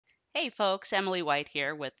Hey folks, Emily White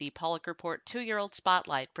here with the Pollock Report 2-year-old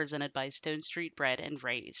Spotlight presented by Stonestreet Bred and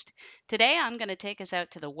Raised. Today I'm going to take us out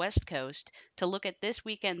to the West Coast to look at this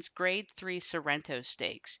weekend's Grade 3 Sorrento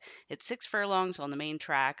Stakes. It's 6 furlongs on the main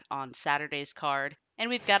track on Saturday's card, and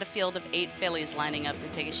we've got a field of 8 fillies lining up to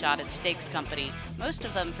take a shot at stakes company, most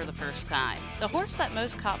of them for the first time. The horse that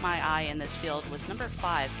most caught my eye in this field was number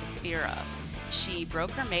 5, Kathira. She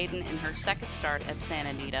broke her maiden in her second start at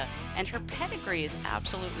Santa Anita, and her pedigree is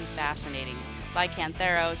absolutely fascinating. By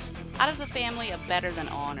Cantheros, out of the family of Better Than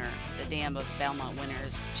Honor, the dam of Belmont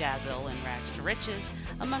winners Jazzil and Rags to Riches,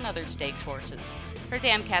 among other stakes horses. Her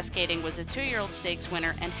dam Cascading was a 2-year-old stakes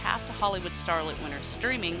winner and half the Hollywood Starlet winner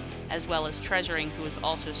Streaming, as well as Treasuring, who was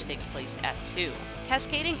also stakes placed at 2.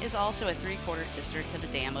 Cascading is also a 3/4 sister to the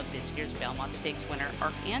dam of this year's Belmont Stakes winner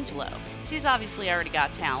Arcangelo. She's obviously already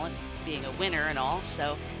got talent, being a winner and all,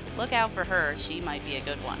 so look out for her, she might be a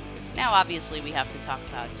good one. Now obviously we have to talk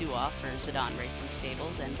about Dua for Zedan Racing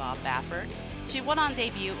Stables and Bob Baffert. She won on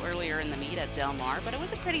debut earlier in the meet at Del Mar, but it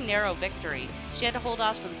was a pretty narrow victory. She had to hold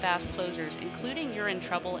off some fast closers, including You're in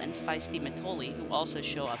Trouble and Feisty Matoli, who also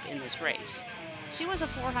show up in this race. She was a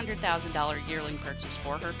 $400,000 yearling purchase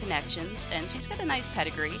for her connections, and she's got a nice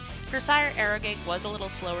pedigree. Her sire Arrogate was a little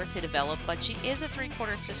slower to develop, but she is a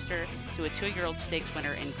 3/4 sister to a 2-year-old stakes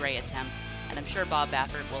winner in Gray Attempt, and I'm sure Bob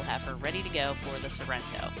Baffert will have her ready to go for the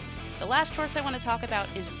Sorrento. The last horse I want to talk about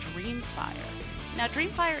is Dreamfire. Now,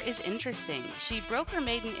 Dreamfire is interesting. She broke her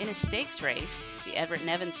maiden in a stakes race, the Everett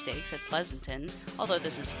Nevin Stakes at Pleasanton, although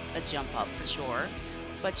this is a jump up for sure.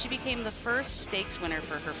 But she became the first stakes winner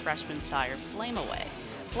for her freshman sire, Flameaway.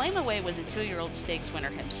 Flameaway was a 2-year-old stakes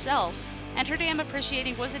winner himself, and her dam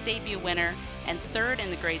Appreciating was a debut winner and third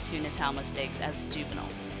in the Grade 2 Natalma Stakes as a juvenile.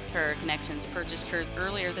 Her connections purchased her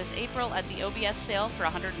earlier this April at the OBS sale for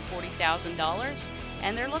 $140,000,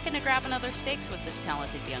 and they're looking to grab another stakes with this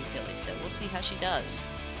talented young filly, so we'll see how she does.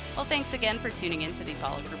 Well, thanks again for tuning in to the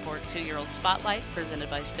Pollock Report 2-year-old Spotlight presented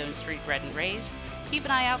by Stonestreet Bred and Raised. Keep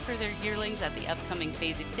an eye out for their yearlings at the upcoming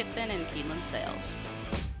Phasic Tipton and Keeneland sales.